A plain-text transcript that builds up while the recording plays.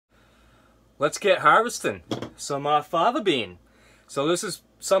let's get harvesting some fava bean. So this is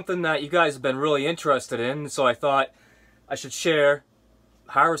something that you guys have been really interested in, so I thought I should share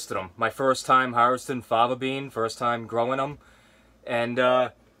harvesting them. My first time harvesting fava bean, first time growing them, and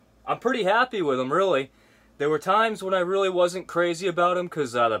I'm pretty happy with them, really. There were times when I really wasn't crazy about them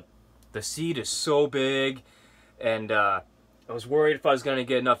because the seed is so big, and I was worried if I was going to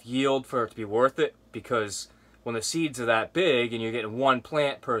get enough yield for it to be worth it, because when the seeds are that big and you're getting one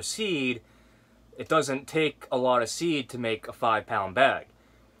plant per seed, it doesn't take a lot of seed to make a 5-pound bag.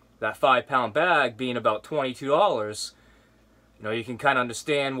 That 5-pound bag being about $22, you know, you can kind of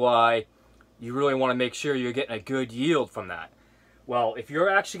understand why you really want to make sure you're getting a good yield from that. Well, if you're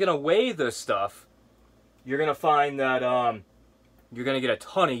actually going to weigh this stuff, you're going to find that you're going to get a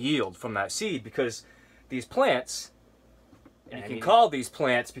ton of yield from that seed, because these plants, and you can call these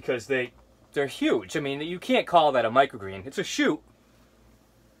plants because they're huge. I mean, you can't call that a microgreen. It's a shoot,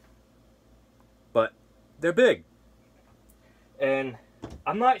 but they're big. And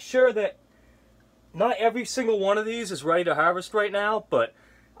I'm not sure that not every single one of these is ready to harvest right now, but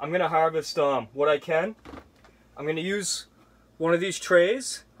I'm going to harvest what I can. I'm going to use one of these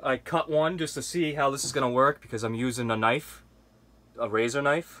trays. I cut one just to see how this is going to work, because I'm using a knife, a razor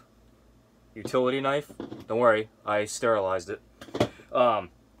knife, utility knife. Don't worry, I sterilized it. And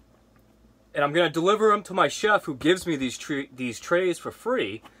I'm going to deliver them to my chef, who gives me these trays for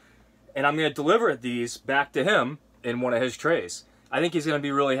free, and I'm going to deliver these back to him in one of his trays. I think he's going to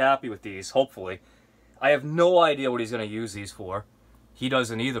be really happy with these, hopefully. I have no idea what he's going to use these for. He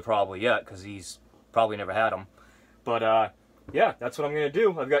doesn't either probably yet, because he's probably never had them. But yeah, that's what I'm going to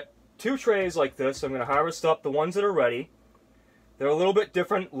do. I've got 2 trays like this. I'm going to harvest up the ones that are ready. They're a little bit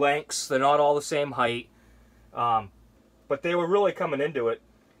different lengths. They're not all the same height. But they were really coming into it.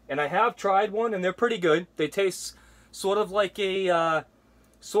 And I have tried one, and they're pretty good. They taste sort of like a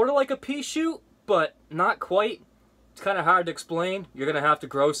pea shoot, but not quite. It's kind of hard to explain. You're going to have to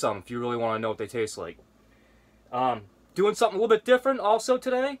grow some if you really want to know what they taste like. Doing something a little bit different also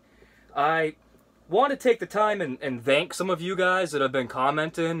today. I want to take the time and thank some of you guys that have been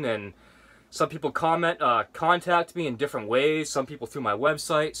commenting, and some people contact me in different ways. Some people through my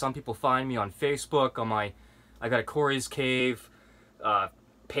website. Some people find me on Facebook on I got a Corey's Cave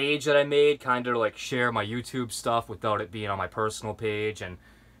page that I made, kind of like share my YouTube stuff without it being on my personal page, and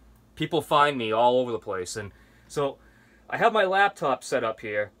people find me all over the place. And so I have my laptop set up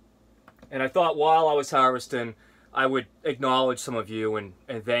here, and I thought while I was harvesting I would acknowledge some of you and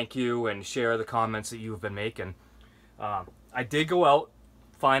thank you and share the comments that you have been making. I did go out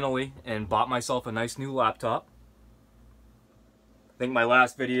finally and bought myself a nice new laptop. I think my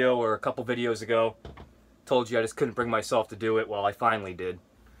last video, or a couple videos ago, told you I just couldn't bring myself to do it. Well, I finally did.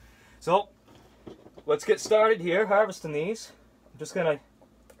 So let's get started here harvesting these. I'm just gonna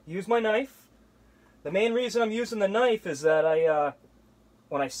use my knife. The main reason I'm using the knife is that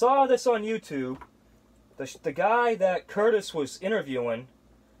when I saw this on YouTube, the guy that Curtis was interviewing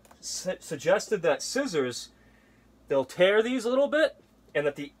suggested that scissors, they'll tear these a little bit, and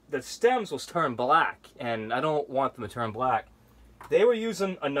that the stems will turn black, and I don't want them to turn black. They were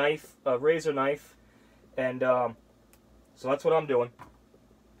using a knife, a razor knife, and so that's what I'm doing.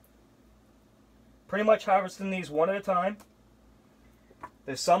 Pretty much harvesting these one at a time.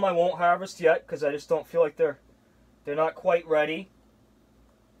 There's some I won't harvest yet because I just don't feel like they're not quite ready.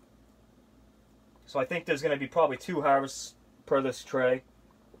 So I think there's going to be probably 2 harvests per this tray.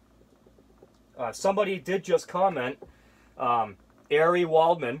 Somebody did just comment, Ari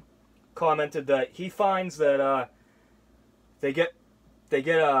Waldman commented that he finds that they get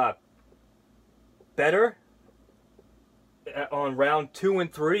better on round 2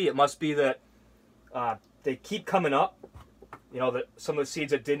 and 3. It must be that they keep coming up. You know, that some of the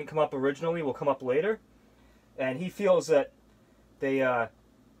seeds that didn't come up originally will come up later. And he feels that they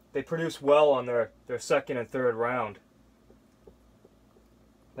produce well on their 2nd and 3rd round.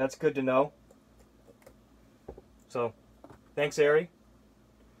 That's good to know. So, thanks, Ari.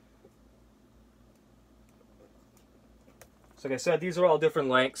 So like I said, these are all different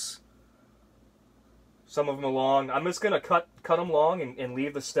lengths. Some of them are long. I'm just going to cut them long and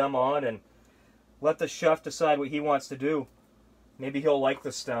leave the stem on and let the chef decide what he wants to do. Maybe he'll like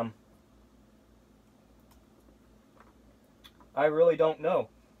the stem. I really don't know.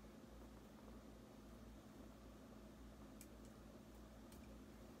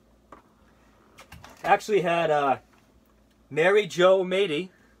 Actually had Mary Jo Mady,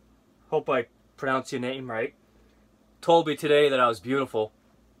 hope I pronounced your name right, told me today that I was beautiful.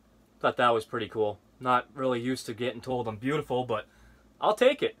 Thought that was pretty cool. Not really used to getting told I'm beautiful, but I'll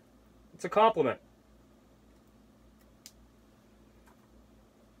take it. It's a compliment.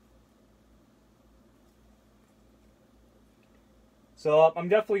 So I'm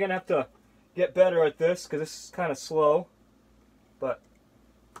definitely going to have to get better at this because this is kind of slow. But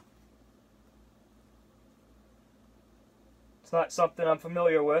it's not something I'm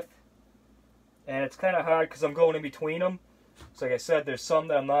familiar with. And it's kind of hard because I'm going in between them. So like I said, there's some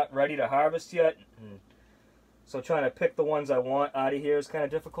that I'm not ready to harvest yet. So trying to pick the ones I want out of here is kind of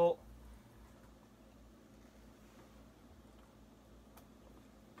difficult.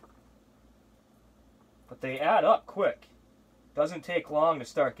 But they add up quick. Doesn't take long to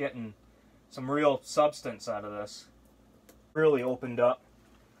start getting some real substance out of this. Really opened up.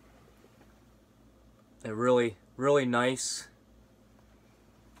 They're really, really nice.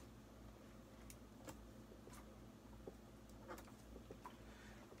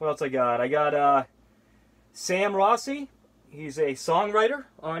 What else I got? I got Sam Rossi. He's a songwriter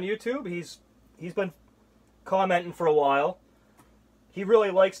on YouTube. He's been commenting for a while. He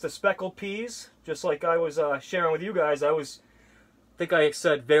really likes the speckled peas, just like I was sharing with you guys. I think I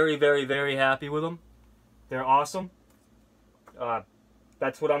said very, very, very happy with them. They're awesome.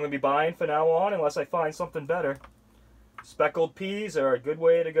 That's what I'm going to be buying from now on, unless I find something better. Speckled peas are a good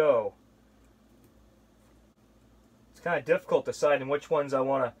way to go. It's kind of difficult deciding which ones I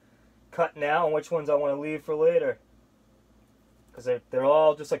want to cut now and which ones I want to leave for later. Because they're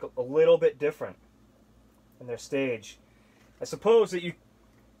all just like a little bit different in their stage. I suppose that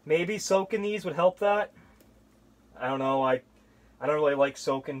maybe soaking these would help that. I don't know. I don't really like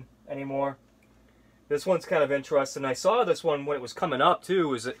soaking anymore. This one's kind of interesting. I saw this one when it was coming up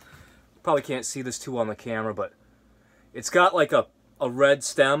too. Probably can't see this too on the camera, but it's got like a red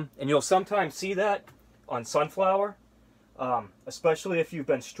stem, and you'll sometimes see that on sunflower, especially if you've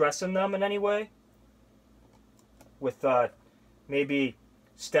been stressing them in any way with maybe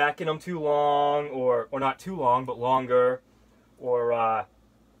stacking them too long, or not too long, but longer, or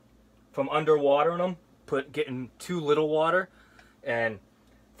from underwatering them, getting too little water. And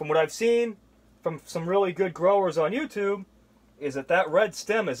from what I've seen from some really good growers on YouTube, is that red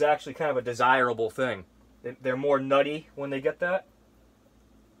stem is actually kind of a desirable thing. They're more nutty when they get that.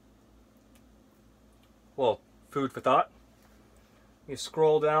 Well, food for thought. You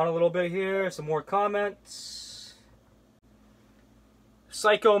scroll down a little bit here, some more comments.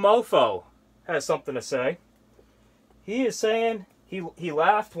 Psycho Mofo has something to say. He is saying, he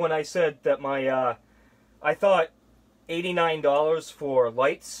laughed when I said that I thought $89 for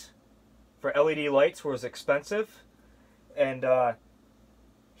lights, for LED lights, was expensive. And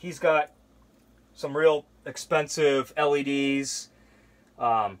he's got some real expensive LEDs,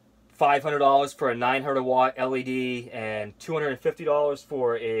 $500 for a 900 watt LED and $250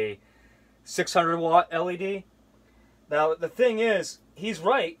 for a 600 watt LED. Now the thing is, he's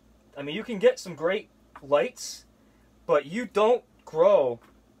right. I mean, you can get some great lights, but you don't grow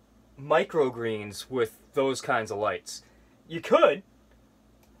microgreens with those kinds of lights. You could,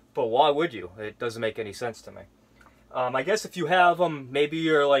 but why would you? It doesn't make any sense to me. I guess if you have them, maybe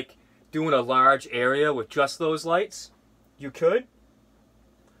you're like doing a large area with just those lights, you could.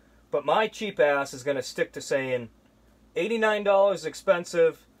 But my cheap ass is going to stick to saying $89 is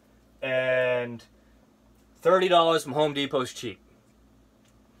expensive and $30 from Home Depot is cheap.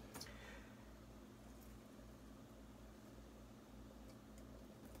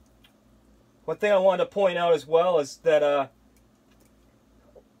 One thing I wanted to point out as well is that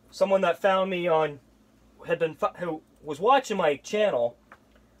someone that found me who was watching my channel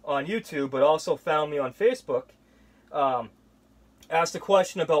on YouTube, but also found me on Facebook, asked a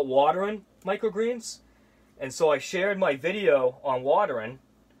question about watering microgreens. And so I shared my video on watering.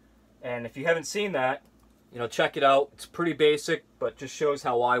 And if you haven't seen that, check it out. It's pretty basic, but just shows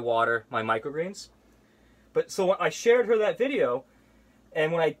how I water my microgreens. But so I shared her that video,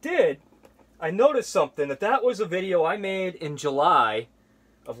 and when I did, I noticed something, that was a video I made in July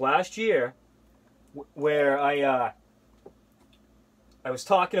of last year, where I was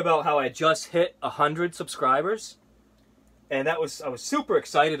talking about how I just hit 100 subscribers, and I was super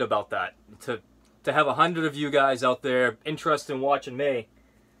excited about that. To have 100 of you guys out there interested in watching me,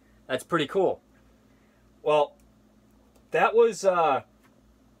 that's pretty cool. Well, that was about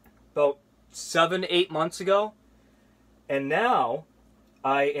 7-8 months ago, and now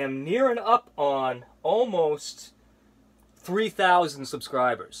I am nearing up on almost 3,000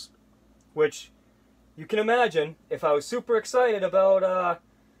 subscribers, which you can imagine, if I was super excited about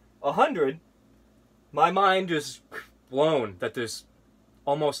 100, my mind is blown that there's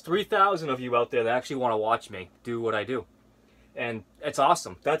almost 3,000 of you out there that actually want to watch me do what I do. And it's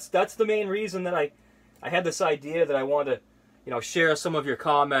awesome. That's the main reason that I had this idea that I wanted to, share some of your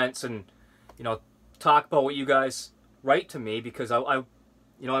comments and, talk about what you guys write to me, because I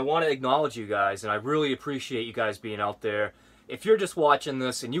want to acknowledge you guys, and I really appreciate you guys being out there if you're just watching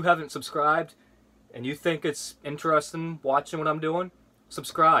this and you haven't subscribed and you think it's interesting watching what I'm doing,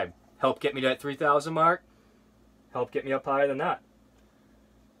 subscribe. Help get me to that 3,000 mark. Help get me up higher than that.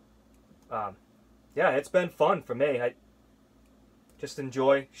 Yeah, it's been fun for me. I just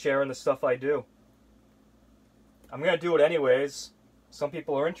enjoy sharing the stuff I do. I'm going to do it anyways. Some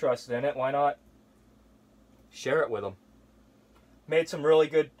people are interested in it. Why not share it with them? Made some really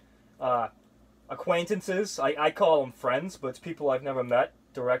good acquaintances. I call them friends, but it's people I've never met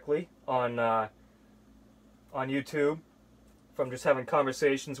directly on YouTube from just having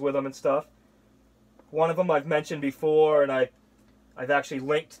conversations with them and stuff. One of them I've mentioned before, and I've actually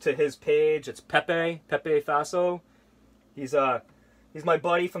linked to his page. It's Pepe Faso. He's my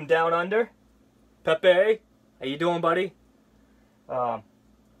buddy from down under. Pepe, how you doing, buddy?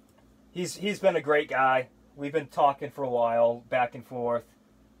 He's been a great guy. We've been talking for a while, back and forth.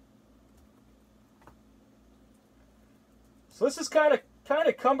 So this is kind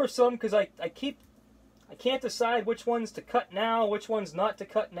of cumbersome because I can't decide which ones to cut now, which ones not to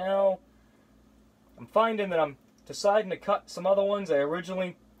cut now. I'm finding that I'm deciding to cut some other ones I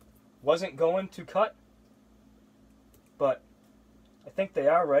originally wasn't going to cut, but I think they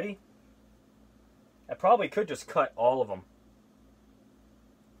are ready. I probably could just cut all of them.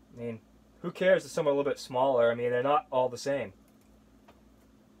 I mean, who cares if some are a little bit smaller? I mean, they're not all the same.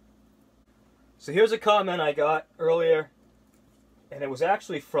 So here's a comment I got earlier, and it was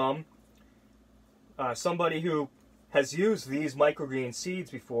actually from somebody who has used these microgreen seeds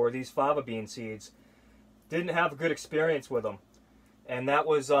before, these fava bean seeds. Didn't have a good experience with them. And that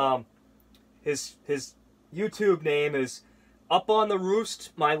was, his YouTube name is Up on the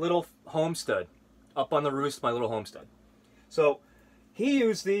Roost, My Little Homestead. Up on the Roost, My Little Homestead. So he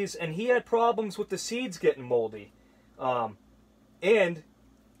used these, and he had problems with the seeds getting moldy. And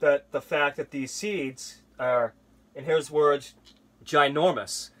the fact that these seeds are, and here's words,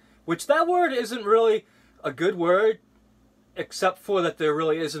 ginormous. Which that word isn't really a good word, except for that there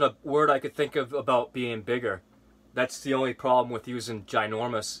really isn't a word I could think of about being bigger. That's the only problem with using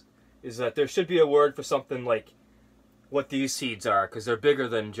ginormous, is that there should be a word for something like what these seeds are, because they're bigger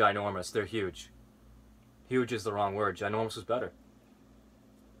than ginormous. They're huge. Huge is the wrong word. Ginormous is better.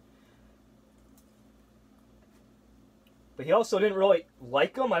 But he also didn't really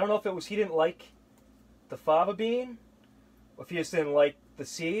like them. I don't know if it was he didn't like the fava bean, or if he just didn't like the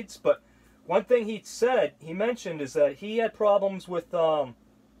seeds. But one thing he mentioned is that he had problems with the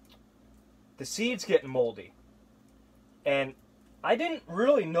seeds getting moldy. And I didn't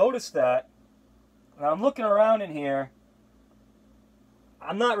really notice that. And I'm looking around in here.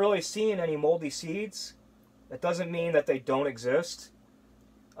 I'm not really seeing any moldy seeds. That doesn't mean that they don't exist.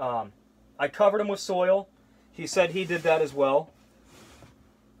 I covered them with soil. He said he did that as well.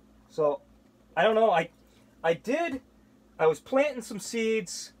 So, I don't know. I was planting some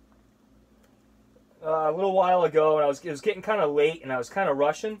seeds a little while ago, and it was getting kind of late, and I was kind of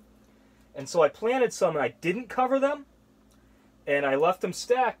rushing. And so I planted some, and I didn't cover them. And I left them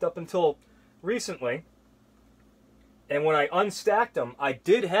stacked up until recently. And when I unstacked them, I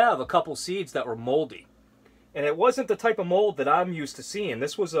did have a couple seeds that were moldy. And it wasn't the type of mold that I'm used to seeing.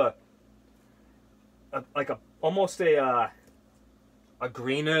 This was almost a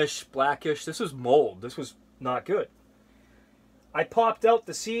greenish, blackish. This was mold. This was not good. I popped out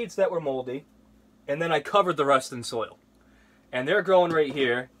the seeds that were moldy, and then I covered the rest in soil. And they're growing right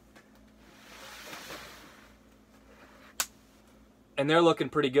here. And they're looking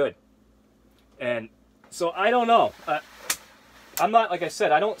pretty good. And so I don't know. I'm not, like I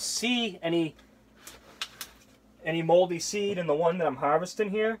said, I don't see any moldy seed in the one that I'm harvesting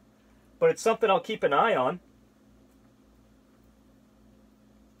here. But it's something I'll keep an eye on.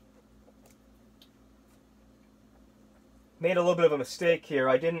 Made a little bit of a mistake here.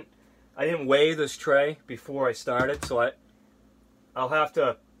 I didn't weigh this tray before I started, so I'll have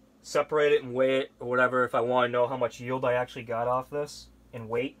to separate it and weigh it or whatever if I want to know how much yield I actually got off this in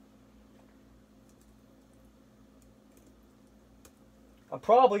weight. I'm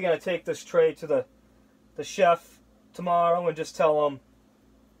probably going to take this tray to the chef tomorrow and just tell him,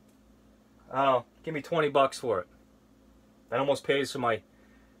 I don't know, give me 20 bucks for it. That almost pays for my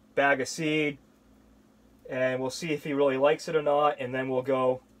bag of seed. And we'll see if he really likes it or not, and then we'll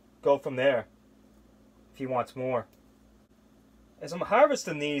go from there if he wants more. As I'm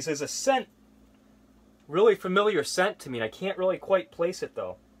harvesting these, there's a scent, really familiar scent to me, and I can't really quite place it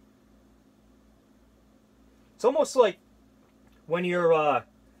though. It's almost like when you're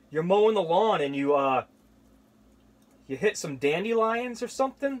mowing the lawn and you hit some dandelions or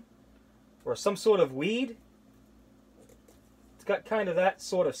something, or some sort of weed. It's got kind of that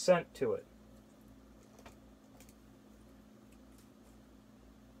sort of scent to it.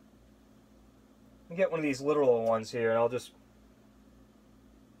 me get one of these literal ones here, and I'll just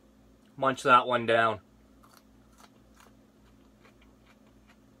munch that one down.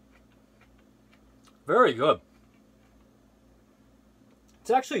 Very good. It's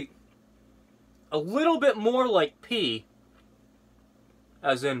actually a little bit more like pea,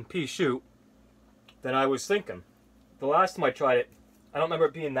 as in pea shoot, than I was thinking. The last time I tried it, I don't remember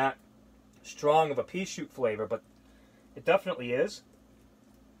it being that strong of a pea shoot flavor, but it definitely is.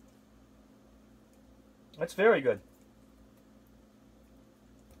 That's very good.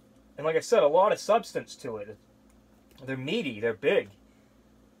 And like I said, a lot of substance to it. They're meaty, they're big.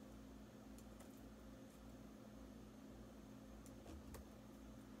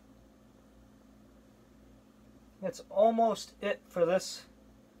 That's almost it for this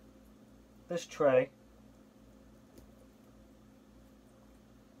tray.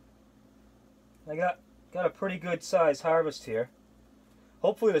 I got a pretty good size harvest here.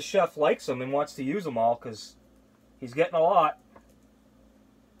 Hopefully the chef likes them and wants to use them all, because he's getting a lot.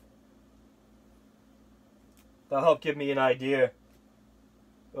 That'll help give me an idea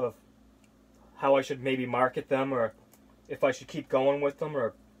of how I should maybe market them, or if I should keep going with them,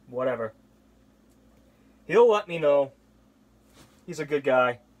 or whatever. He'll let me know. He's a good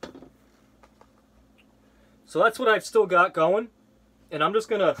guy. So that's what I've still got going, and I'm just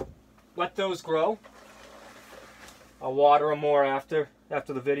gonna let those grow. I'll water them more after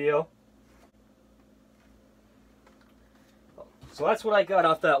the video. So that's what I got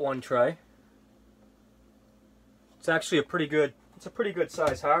off that one tray. It's actually a pretty good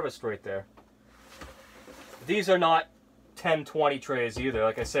size harvest right there. These are not 10, 20 trays either.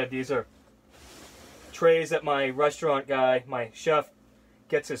 Like I said, these are trays that my restaurant guy, my chef,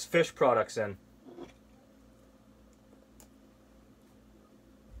 gets his fish products in.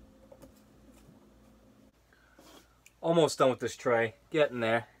 Almost done with this tray. Getting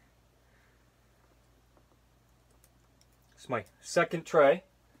there. It's my second tray.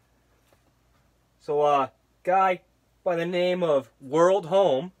 So, guy by the name of World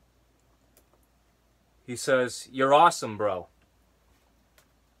Home, he says, "You're awesome, bro."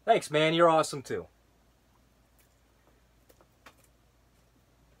 Thanks, man. You're awesome, too.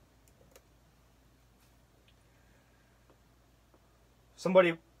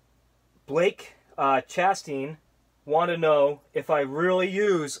 Somebody, Blake Chastain, want to know if I really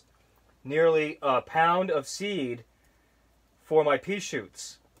use nearly a pound of seed for my pea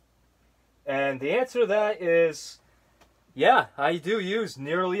shoots. And the answer to that is, yeah, I do use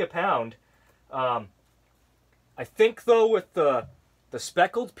nearly a pound. I think, though, with the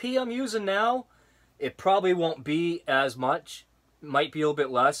speckled pea I'm using now, it probably won't be as much. It might be a little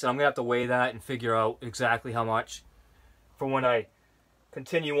bit less, and I'm going to have to weigh that and figure out exactly how much for when I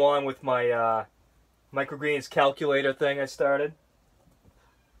continue on with my microgreens calculator thing I started,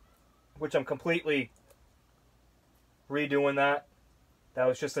 which I'm completely redoing that. That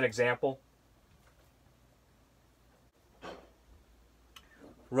was just an example.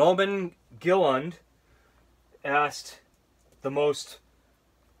 Roman Gilland asked the most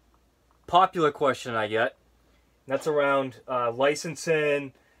popular question I get. That's around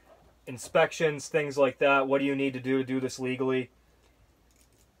licensing, inspections, things like that. What do you need to do this legally?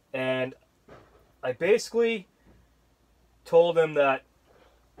 And I basically told him that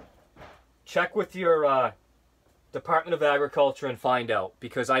check with your Department of Agriculture and find out,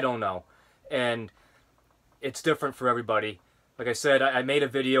 because I don't know. And it's different for everybody. Like I said, I made a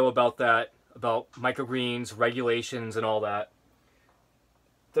video about that, about microgreens, regulations, and all that.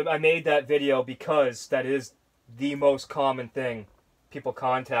 I made that video because that is the most common thing people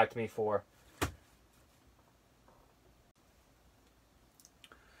contact me for.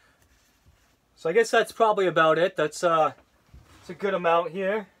 So I guess that's probably about it. It's a good amount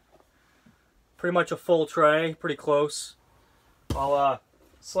here. Pretty much a full tray, pretty close. I'll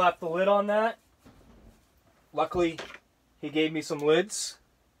slap the lid on that. Luckily, he gave me some lids.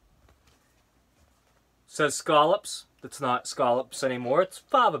 Says scallops. It's not scallops anymore. It's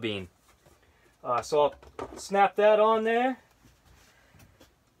fava bean. So I'll snap that on there.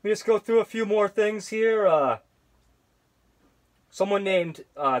 Let me just go through a few more things here. Someone named,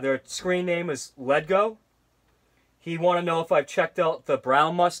 their screen name is Ledgo. He wanted to know if I've checked out the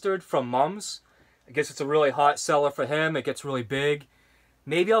brown mustard from Mum's. I guess it's a really hot seller for him. It gets really big.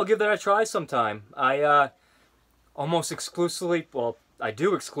 Maybe I'll give that a try sometime. I almost exclusively, well, I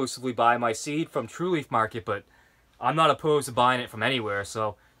do exclusively buy my seed from True Leaf Market, but I'm not opposed to buying it from anywhere.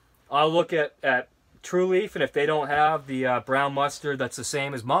 So I'll look at True Leaf, and if they don't have the brown mustard that's the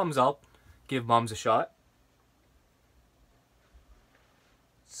same as Mum's, I'll give Mum's a shot.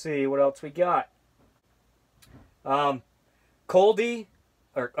 Let's see what else we got. Colby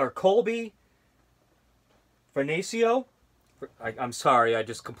Vinicio? I'm sorry, I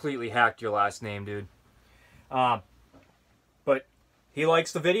just completely hacked your last name, dude. But he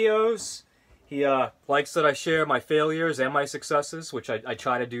likes the videos. He likes that I share my failures and my successes, which I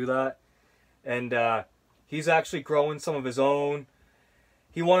try to do that. And he's actually growing some of his own.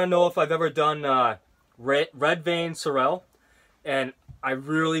 He wanted to know if I've ever done red vein sorrel. And I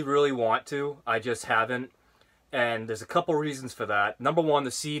really, really want to. I just haven't. And there's a couple reasons for that. Number one,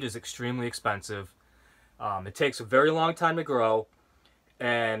 the seed is extremely expensive. It takes a very long time to grow.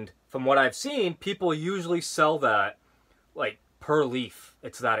 And from what I've seen, people usually sell that like per leaf.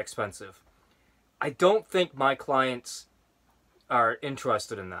 It's that expensive. I don't think my clients are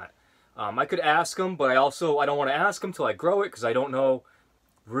interested in that. I could ask them, but I don't want to ask them till I grow it because I don't know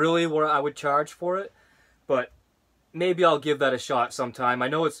really what I would charge for it. But maybe I'll give that a shot sometime. I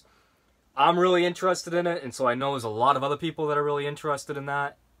know I'm really interested in it, and so I know there's a lot of other people that are really interested in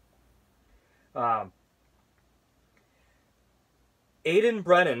that. Aiden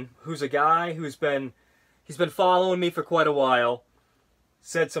Brennan, who's a guy he's been following me for quite a while,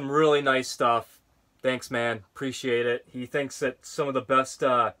 said some really nice stuff. Thanks, man. Appreciate it. He thinks that some of the best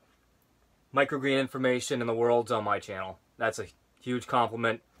microgreen information in the world's on my channel. That's a huge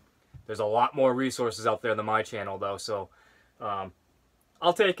compliment. There's a lot more resources out there than my channel, though, so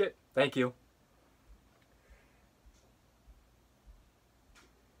I'll take it. Thank you.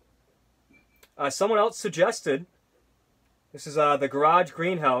 Someone else suggested, this is the Garage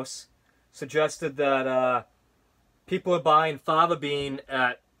Greenhouse, suggested that people are buying Fava Bean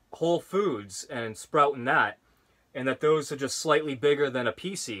at Whole Foods and sprouting that, and that those are just slightly bigger than a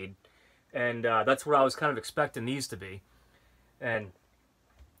pea seed, and that's what I was kind of expecting these to be. And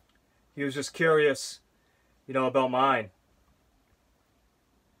he was just curious, you know, about mine.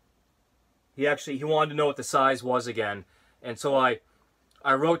 He wanted to know what the size was again, and so I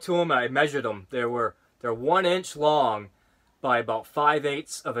wrote to him. I measured them. They're 1 inch long by about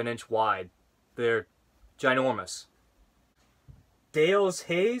 5/8 of an inch wide. They're ginormous. Dale's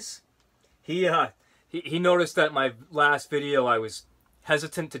Hayes, he noticed that my last video I was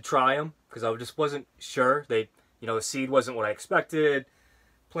hesitant to try them because I just wasn't sure. The seed wasn't what I expected.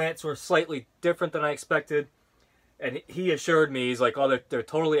 Plants were slightly different than I expected. And he assured me, he's like, oh, they're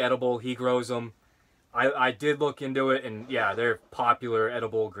totally edible. He grows them. I did look into it, and yeah, they're popular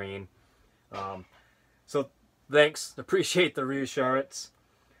edible green. So thanks. Appreciate the reassurance.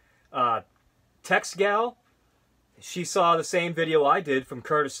 Text Gal, she saw the same video I did from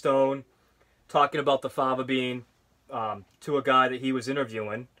Curtis Stone talking about the Fava Bean to a guy that he was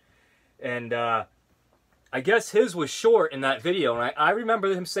interviewing. And I guess his was short in that video. And I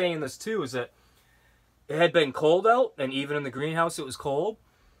remember him saying this too, is that it had been cold out, and even in the greenhouse it was cold.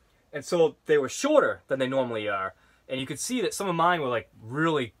 And so they were shorter than they normally are. And you could see that some of mine were like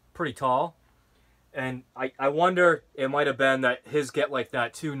really pretty tall. And I wonder, it might have been that his get like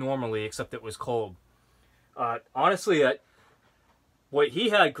that too normally, except it was cold. Honestly, what he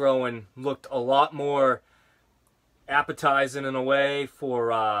had growing looked a lot more appetizing in a way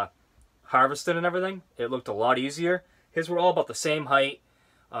for harvesting and everything. It looked a lot easier. His were all about the same height,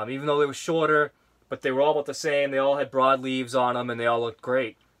 even though they were shorter, but they were all about the same. They all had broad leaves on them, and they all looked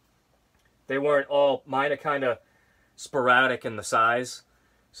great. They weren't all, mine are kind of sporadic in the size,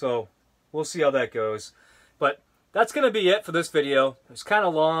 so we'll see how that goes. But that's going to be it for this video. It's kind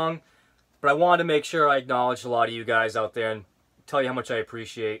of long, but I wanted to make sure I acknowledged a lot of you guys out there and tell you how much I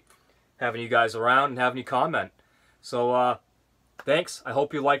appreciate having you guys around and having you comment. So, thanks. I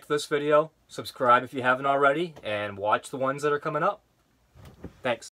hope you liked this video. Subscribe if you haven't already, and watch the ones that are coming up. Thanks.